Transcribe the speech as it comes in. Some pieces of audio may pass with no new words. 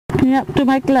Yep, do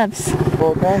my gloves.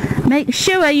 Okay. Make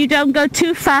sure you don't go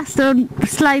too fast or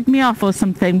slide me off or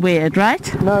something weird,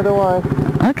 right? No, don't worry.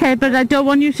 Okay, but I don't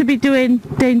want you to be doing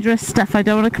dangerous stuff. I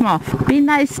don't want to come off. Be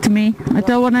nice to me. I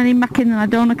don't want any mucking and I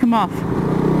don't want to come off.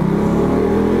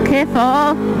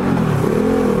 Careful.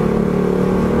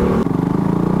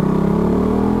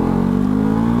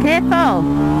 Careful.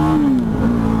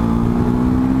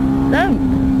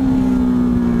 Don't.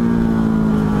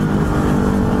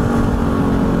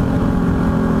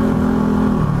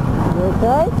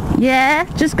 Okay? Yeah,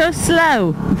 just go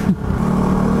slow.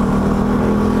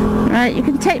 Right, you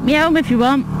can take me home if you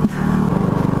want.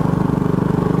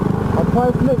 I'll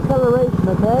try some acceleration,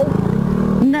 okay?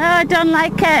 No, I don't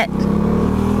like it.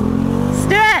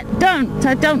 Stuart, don't.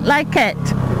 I don't like it.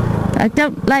 I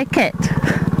don't like it.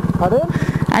 Pardon?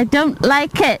 I don't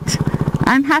like it.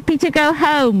 I'm happy to go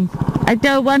home. I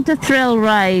don't want a thrill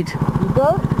ride. You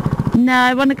don't? No,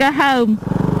 I want to go home.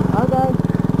 Okay.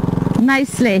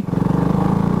 Nicely.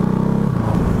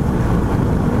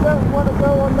 Don't want to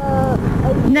go on the...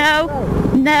 No,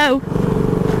 no,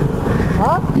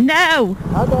 Huh? no.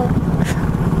 Okay.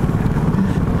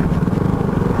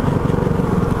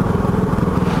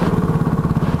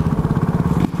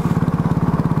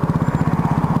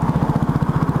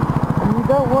 And you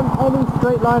don't want any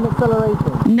straight line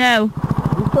acceleration? No.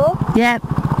 You sure? Yep.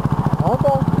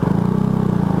 Okay.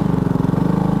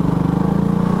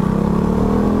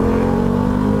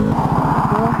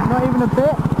 Yeah, not even a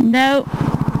bit? No.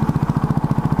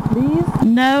 Please?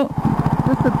 No.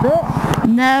 Just a bit?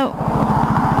 No.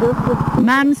 Just a...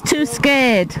 Mum's too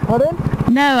scared. Pardon?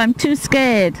 No, I'm too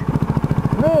scared.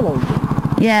 Really?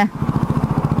 Yeah.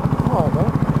 Alright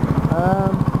then.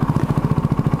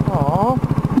 Aww.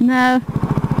 No.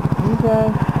 Okay.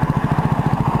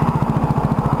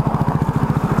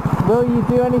 Will you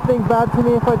do anything bad to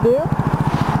me if I do?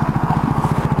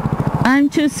 I'm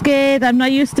too scared. I'm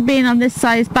not used to being on this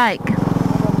size bike.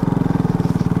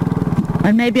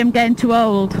 And maybe I'm getting too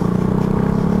old. You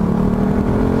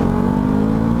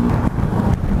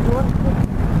want to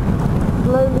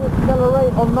slowly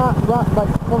accelerate on that, like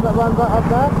on that roundabout up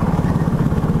there?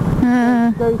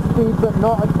 Go speed but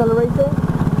not accelerating?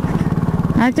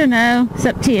 I don't know. It's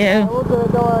up to you. Yeah, we'll do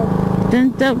it, don't worry.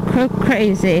 Don't go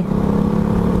crazy.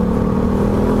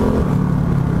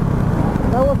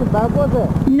 That wasn't bad, was it?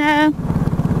 No.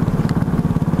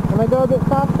 Can I go a bit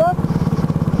faster?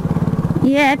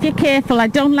 Yeah, if you're careful. I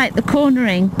don't like the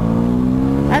cornering.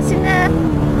 That's enough.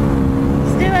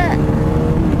 Stuart.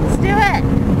 Stuart.